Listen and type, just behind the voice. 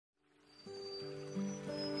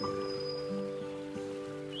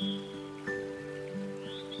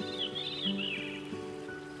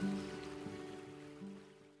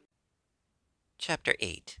Chapter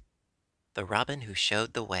 8. The Robin Who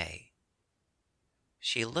Showed the Way.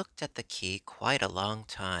 She looked at the key quite a long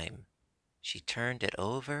time. She turned it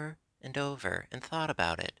over and over and thought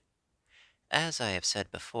about it. As I have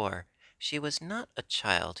said before, she was not a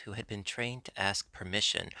child who had been trained to ask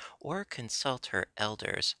permission or consult her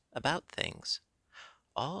elders about things.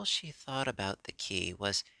 All she thought about the key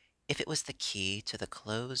was if it was the key to the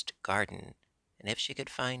closed garden, and if she could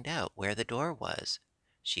find out where the door was,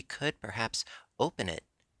 she could perhaps open it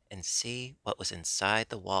and see what was inside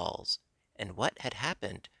the walls and what had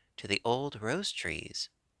happened to the old rose trees.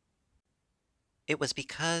 It was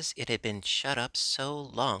because it had been shut up so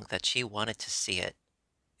long that she wanted to see it.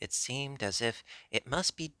 It seemed as if it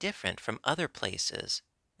must be different from other places,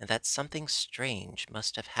 and that something strange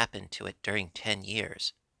must have happened to it during 10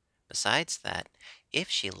 years. Besides that, if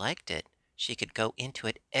she liked it, she could go into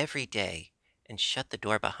it every day and shut the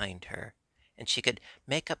door behind her, and she could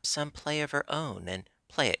make up some play of her own and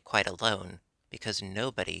play it quite alone, because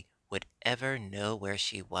nobody would ever know where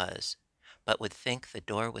she was, but would think the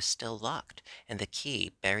door was still locked and the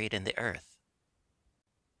key buried in the earth.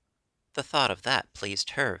 The thought of that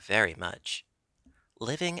pleased her very much.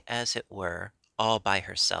 Living, as it were, all by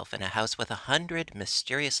herself in a house with 100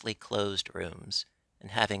 mysteriously closed rooms,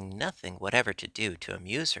 and having nothing whatever to do to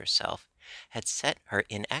amuse herself, had set her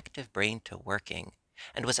inactive brain to working,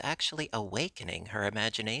 and was actually awakening her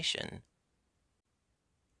imagination.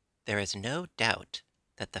 There is no doubt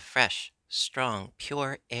that the fresh, strong,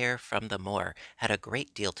 pure air from the moor had a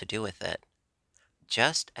great deal to do with it.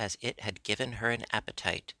 Just as it had given her an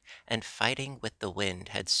appetite, and fighting with the wind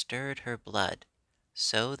had stirred her blood,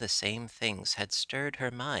 so the same things had stirred her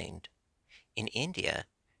mind. In India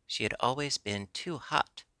she had always been too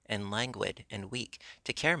hot and languid and weak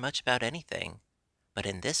to care much about anything, but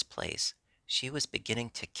in this place she was beginning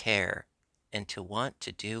to care, and to want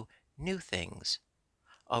to do new things.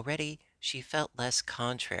 Already she felt less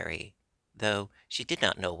contrary, though she did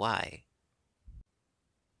not know why.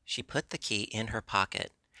 She put the key in her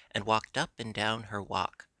pocket and walked up and down her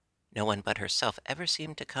walk. No one but herself ever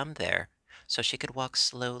seemed to come there, so she could walk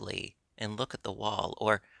slowly and look at the wall,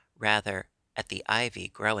 or rather at the ivy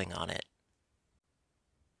growing on it.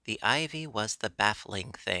 The ivy was the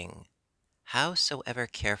baffling thing. Howsoever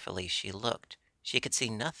carefully she looked, she could see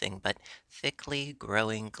nothing but thickly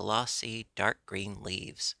growing, glossy, dark green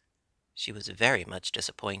leaves. She was very much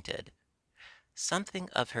disappointed. Something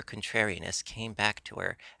of her contrariness came back to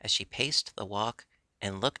her as she paced the walk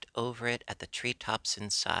and looked over it at the tree tops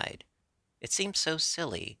inside. It seemed so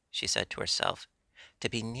silly, she said to herself, to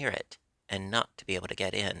be near it and not to be able to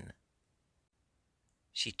get in.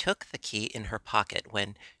 She took the key in her pocket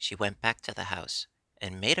when she went back to the house,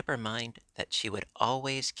 and made up her mind that she would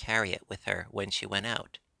always carry it with her when she went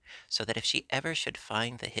out, so that if she ever should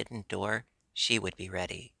find the hidden door, she would be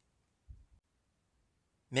ready.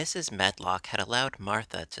 Mrs. Medlock had allowed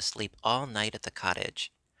Martha to sleep all night at the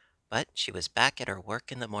cottage, but she was back at her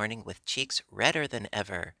work in the morning with cheeks redder than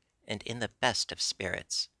ever, and in the best of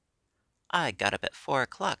spirits. "I got up at 4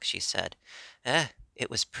 o'clock," she said. It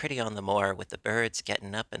was pretty on the moor, with the birds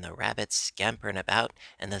gettin' up and the rabbits scamperin' about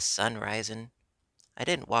and the sun risin'. I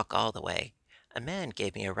didn't walk all the way. A man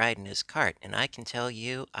gave me a ride in his cart, and I can tell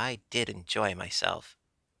you I did enjoy myself."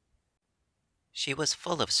 She was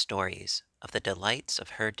full of stories of the delights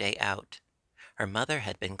of her day out. Her mother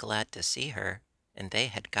had been glad to see her, and they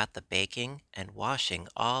had got the baking and washing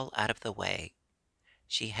all out of the way.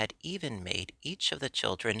 She had even made each of the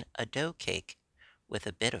children a dough cake with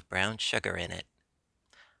a bit of brown sugar in it.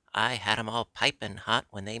 I had 'em all pipin' hot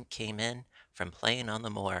when they came in from playin' on the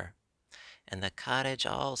moor, and the cottage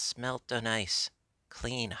all smelt o' nice,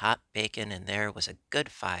 clean hot bacon, and there was a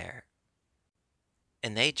good fire.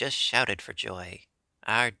 And they just shouted for joy.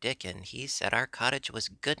 Our Dickon, he said our cottage was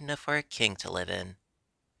good enough for a king to live in.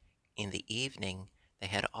 In the evening they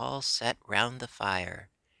had all sat round the fire,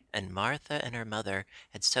 and Martha and her mother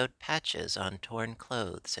had sewed patches on torn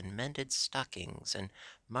clothes and mended stockings, and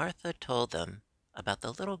Martha told them about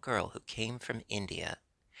the little girl who came from India,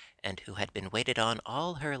 and who had been waited on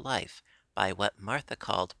all her life by what Martha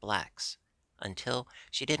called blacks, until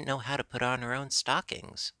she didn't know how to put on her own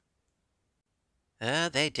stockings.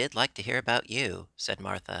 They did like to hear about you," said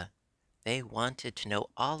Martha. "They wanted to know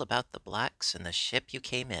all about the blacks and the ship you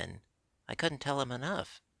came in. I couldn't tell 'em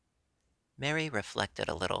enough." Mary reflected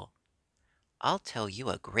a little. "I'll tell you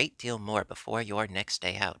a great deal more before your next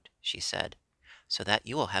day out," she said, "so that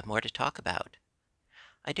you will have more to talk about.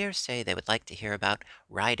 I dare say they would like to hear about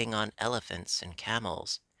riding on elephants and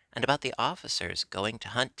camels, and about the officers going to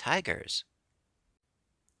hunt tigers."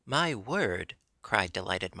 "My word!" cried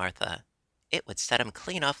delighted Martha. "It would set 'em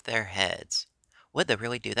clean off their heads. Would they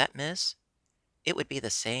really do that, miss? It would be the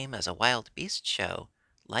same as a wild beast show,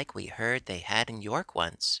 like we heard they had in York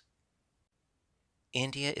once."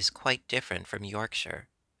 "India is quite different from Yorkshire,"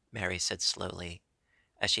 Mary said slowly,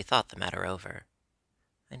 as she thought the matter over.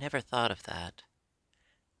 "I never thought of that.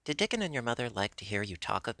 Did Dickon and your mother like to hear you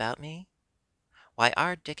talk about me?" "Why,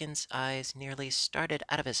 our Dickon's eyes nearly started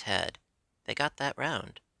out of his head. They got that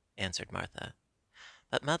round," answered Martha.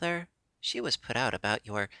 "But mother, she was put out about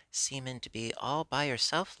your seemin' to be all by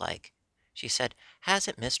yourself like. She said,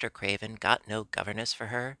 'Hasn't Mr. Craven got no governess for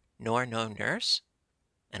her, nor no nurse?'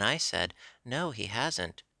 And I said, 'No, he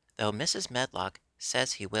hasn't, though Mrs. Medlock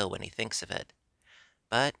says he will when he thinks of it.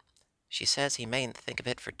 But she says he mayn't think of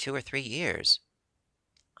it for 2 or 3 years.'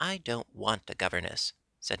 "I don't want a governess,"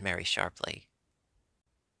 said Mary sharply.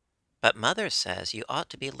 "But mother says you ought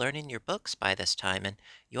to be learning your books by this time, and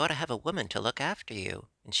you ought to have a woman to look after you.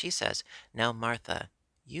 And she says, 'Now, Martha,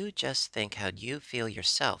 you just think how you feel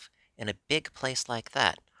yourself in a big place like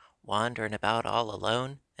that, wandering about all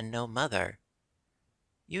alone, and no mother.'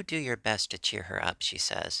 You do your best to cheer her up,' she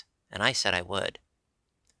says, and I said I would."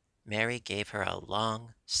 Mary gave her a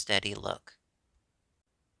long, steady look.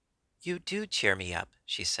 "You do cheer me up,"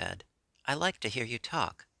 she said. "I like to hear you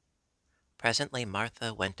talk." Presently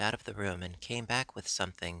Martha went out of the room and came back with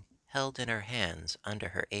something held in her hands under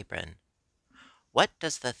her apron. "What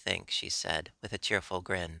does thee think?" she said, with a cheerful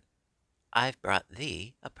grin. "I've brought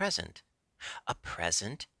thee a present." "A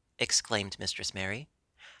present!" exclaimed Mistress Mary.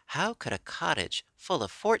 "How could a cottage full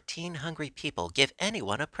of 14 hungry people give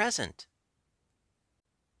anyone a present?"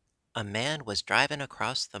 "A man was driving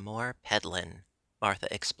across the moor peddlin',"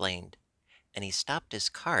 Martha explained, "and he stopped his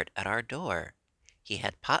cart at our door. He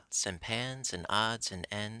had pots and pans and odds and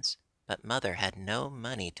ends, but mother had no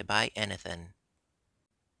money to buy anythin'.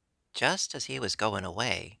 Just as he was going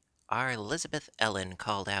away, our Elizabeth Ellen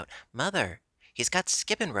called out, 'Mother, he's got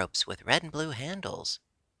skipping ropes with red and blue handles.'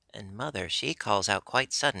 And mother, she calls out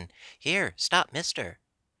quite sudden, 'Here, stop, mister.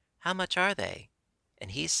 How much are they?'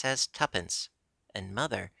 And he says 'Tuppence.' And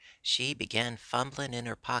mother, she began fumbling in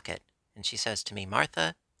her pocket, and she says to me,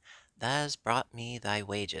 'Martha, tha's brought me thy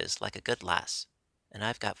wages like a good lass, and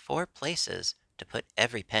I've got 4 places to put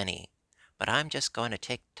every penny, but I'm just going to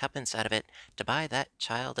take 2pence out of it to buy that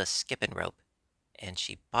child a skipping rope.' And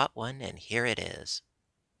she bought one, and here it is."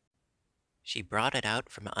 She brought it out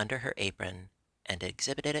from under her apron and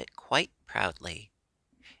exhibited it quite proudly.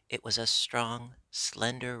 It was a strong,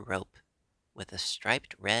 slender rope, with a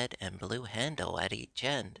striped red and blue handle at each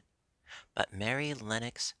end. But Mary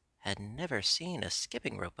Lennox had never seen a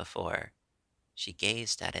skipping rope before. She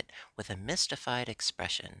gazed at it with a mystified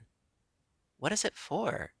expression. "What is it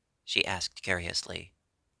for?" she asked curiously.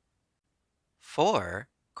 "For?"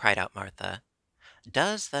 cried out Martha.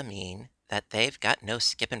 "Does the mean that they've got no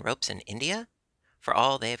skipping ropes in India? For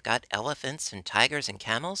all they've got elephants and tigers and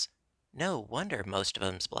camels? No wonder most of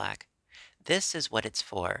 'em's black. This is what it's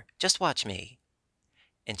for. Just watch me."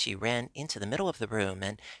 And she ran into the middle of the room,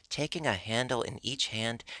 and taking a handle in each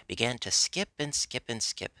hand, began to skip and skip and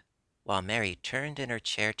skip, while Mary turned in her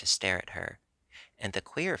chair to stare at her. And the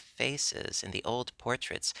queer faces in the old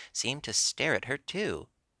portraits seemed to stare at her too,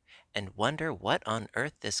 and wonder what on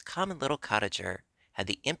earth this common little cottager had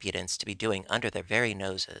the impudence to be doing under their very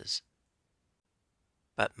noses.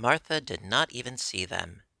 But Martha did not even see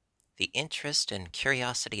them. The interest and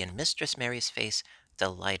curiosity in Mistress Mary's face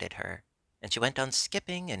delighted her, and she went on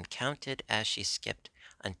skipping and counted as she skipped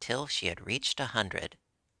until she had reached 100.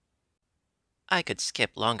 "I could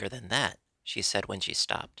skip longer than that," she said when she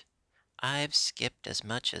stopped. "I've skipped as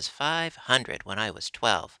much as 500 when I was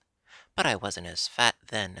 12, but I wasn't as fat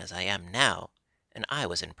then as I am now, and I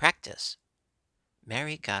was in practice."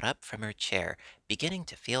 Mary got up from her chair, beginning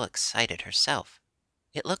to feel excited herself.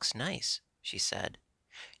 "It looks nice," she said.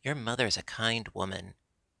 "Your mother's a kind woman.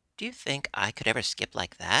 Do you think I could ever skip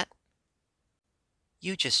like that?"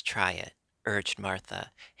 "You just try it," urged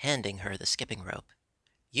Martha, handing her the skipping rope.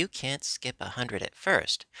 "You can't skip 100 at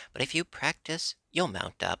first, but if you practice, you'll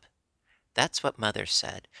mount up. That's what mother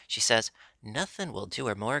said. She says nothing will do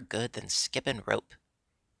her more good than skipping rope.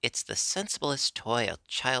 It's the sensiblest toy a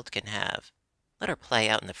child can have. Let her play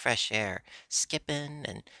out in the fresh air, skippin',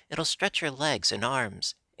 and it'll stretch her legs and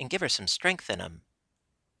arms and give her some strength in 'em."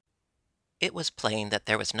 It was plain that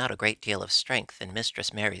there was not a great deal of strength in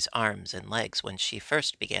Mistress Mary's arms and legs when she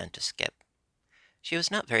first began to skip. She was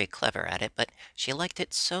not very clever at it, but she liked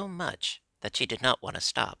it so much that she did not want to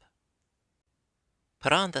stop.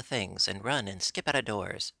 "Put on the things and run and skip out of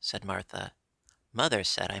doors," said Martha. "Mother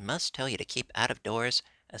said I must tell you to keep out of doors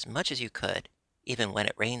as much as you could, even when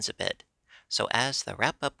it rains a bit, so as to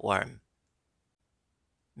wrap up warm."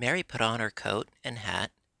 Mary put on her coat and hat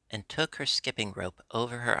and took her skipping rope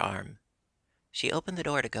over her arm. She opened the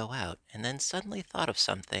door to go out and then suddenly thought of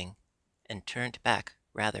something and turned back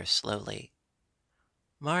rather slowly.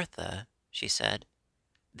 "Martha," she said,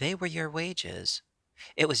 "they were your wages.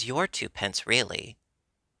 It was your 2 pence, really.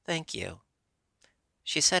 Thank you."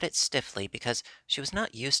 She said it stiffly because she was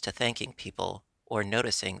not used to thanking people or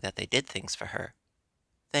noticing that they did things for her.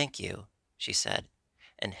 "Thank you," she said,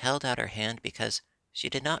 and held out her hand because she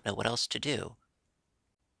did not know what else to do.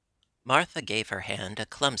 Martha gave her hand a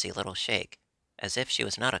clumsy little shake, as if she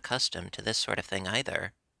was not accustomed to this sort of thing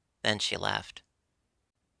either. Then she laughed.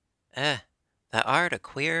 "Eh, thou art a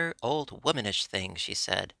queer old womanish thing," she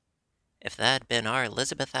said. "If tha'd been our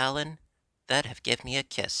Elizabeth Allen, tha'd have give me a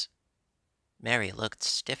kiss." Mary looked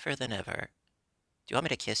stiffer than ever. "Do you want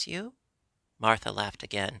me to kiss you?" Martha laughed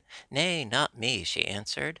again. "Nay, not me," she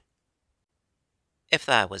answered. "If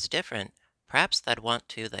tha was different, p'raps tha'd want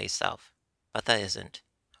to thyself. But tha isn't.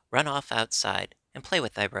 Run off outside, and play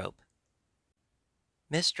with thy rope."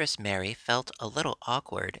 Mistress Mary felt a little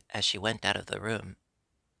awkward as she went out of the room.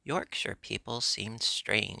 Yorkshire people seemed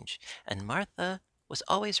strange, and Martha was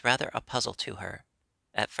always rather a puzzle to her.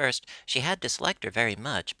 At first she had disliked her very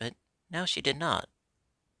much, but now she did not.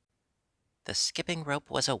 The skipping rope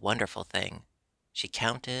was a wonderful thing. She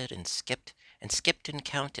counted and skipped and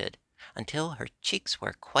counted until her cheeks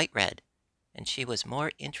were quite red, and she was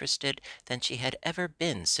more interested than she had ever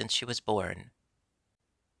been since she was born.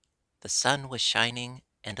 The sun was shining,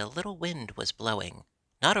 and a little wind was blowing,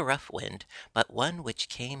 not a rough wind, but one which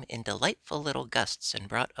came in delightful little gusts and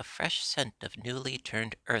brought a fresh scent of newly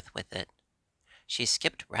turned earth with it. She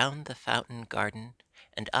skipped round the fountain garden,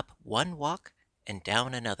 and up one walk and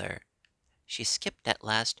down another. She skipped at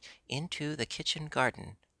last into the kitchen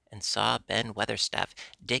garden, and saw Ben Weatherstaff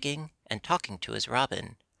digging and talking to his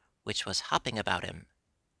robin, which was hopping about him.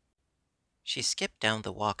 She skipped down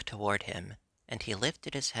the walk toward him, and he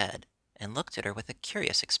lifted his head and looked at her with a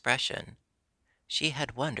curious expression. She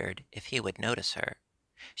had wondered if he would notice her.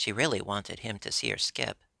 She really wanted him to see her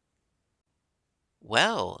skip.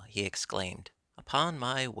 "Well," he exclaimed, "upon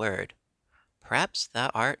my word, p'raps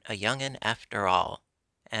thou art a young un after all,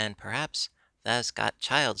 and p'raps thou's got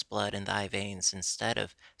child's blood in thy veins instead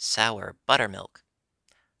of sour buttermilk.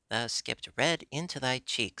 Thou skipped red into thy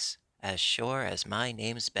cheeks, as sure as my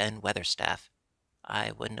name's Ben Weatherstaff.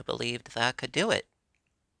 I wouldn't have believed thou could do it."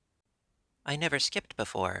 "I never skipped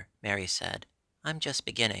before," Mary said. "I'm just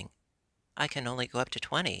beginning. I can only go up to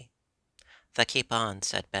 20." "Tha keep on,"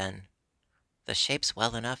 said Ben. "The shape's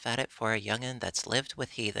well enough at it for a young un that's lived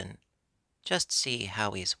with heathen. Just see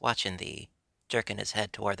how he's watchin' thee," jerking his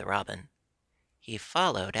head toward the robin. "He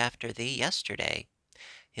followed after thee yesterday.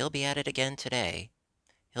 He'll be at it again to-day.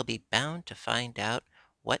 He'll be bound to find out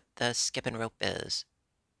what the skippin' rope is.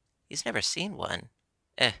 He's never seen one.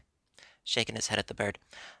 Eh," shaking his head at the bird,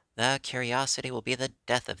 "the curiosity will be the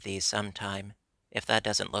death of thee some time, if that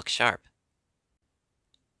doesn't look sharp."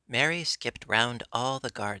 Mary skipped round all the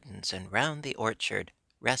gardens and round the orchard,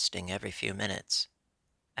 resting every few minutes.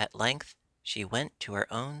 At length she went to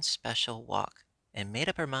her own special walk, and made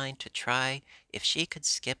up her mind to try if she could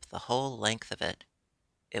skip the whole length of it.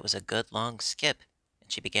 It was a good long skip,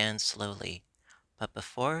 and she began slowly, but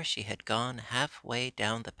before she had gone half-way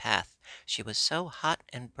down the path she was so hot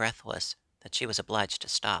and breathless that she was obliged to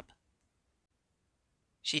stop.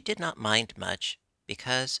 She did not mind much,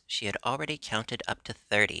 because she had already counted up to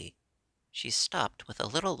 30. She stopped with a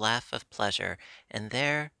little laugh of pleasure, and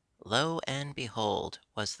there, lo and behold,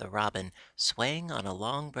 was the robin swaying on a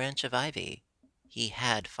long branch of ivy. He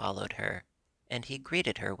had followed her, and he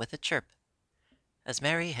greeted her with a chirp. As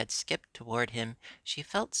Mary had skipped toward him, she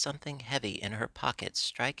felt something heavy in her pocket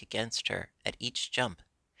strike against her at each jump,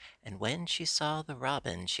 and when she saw the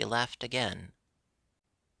robin she laughed again.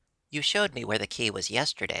 "You showed me where the key was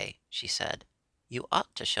yesterday," she said. "You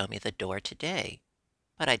ought to show me the door to-day,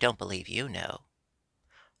 but I don't believe you know."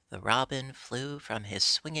 The robin flew from his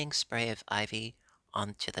swinging spray of ivy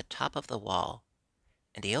on to the top of the wall,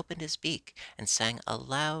 and he opened his beak and sang a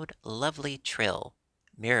loud, lovely trill,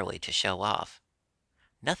 merely to show off.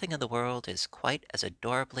 Nothing in the world is quite as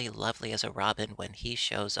adorably lovely as a robin when he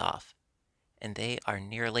shows off, and they are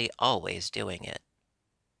nearly always doing it.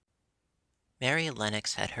 Mary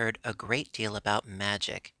Lennox had heard a great deal about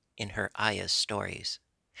magic in her Aya's stories,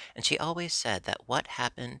 and she always said that what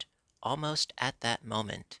happened almost at that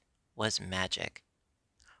moment was magic.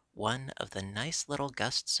 One of the nice little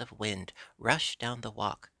gusts of wind rushed down the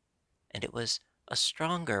walk, and it was a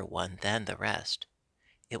stronger one than the rest.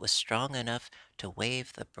 It was strong enough to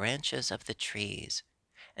wave the branches of the trees,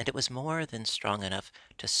 and it was more than strong enough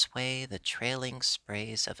to sway the trailing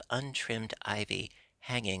sprays of untrimmed ivy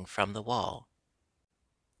hanging from the wall.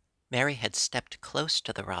 Mary had stepped close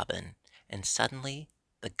to the robin, and suddenly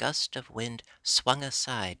the gust of wind swung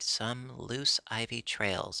aside some loose ivy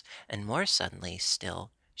trails, and more suddenly still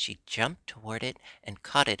she jumped toward it and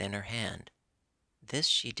caught it in her hand. This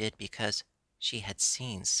she did because she had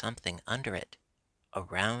seen something under it, a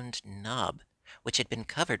round knob which had been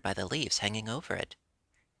covered by the leaves hanging over it.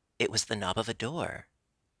 It was the knob of a door.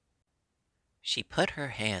 She put her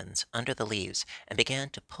hands under the leaves and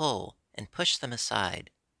began to pull and push them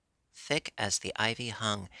aside. Thick as the ivy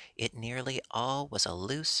hung, it nearly all was a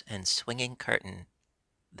loose and swinging curtain,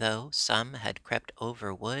 though some had crept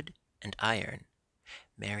over wood and iron.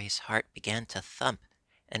 Mary's heart began to thump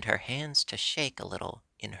and her hands to shake a little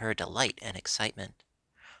in her delight and excitement.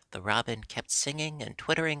 The robin kept singing and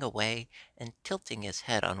twittering away and tilting his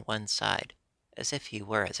head on one side, as if he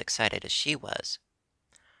were as excited as she was.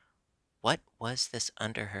 What was this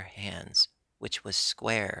under her hands, which was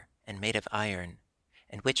square and made of iron,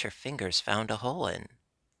 and which her fingers found a hole in?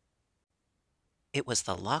 It was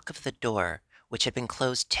the lock of the door, which had been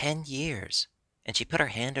closed 10 years, and she put her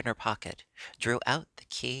hand in her pocket, drew out the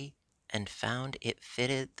key, and found it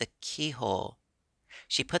fitted the keyhole.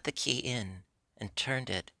 She put the key in and turned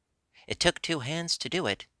it. It took 2 hands to do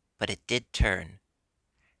it, but it did turn.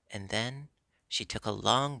 And then she took a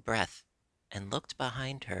long breath and looked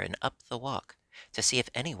behind her and up the walk to see if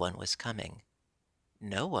anyone was coming.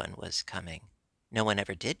 No one was coming. No one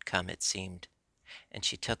ever did come, it seemed. And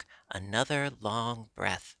she took another long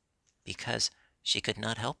breath because she could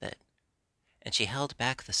not help it. And she held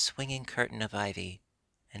back the swinging curtain of ivy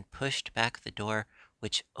and pushed back the door,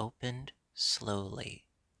 which opened slowly,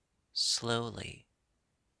 slowly.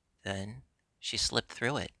 Then she slipped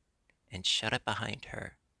through it and shut it behind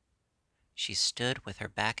her. She stood with her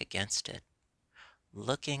back against it,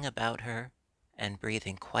 looking about her and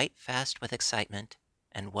breathing quite fast with excitement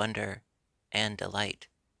and wonder and delight.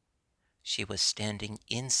 She was standing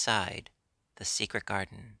inside the secret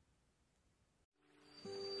garden.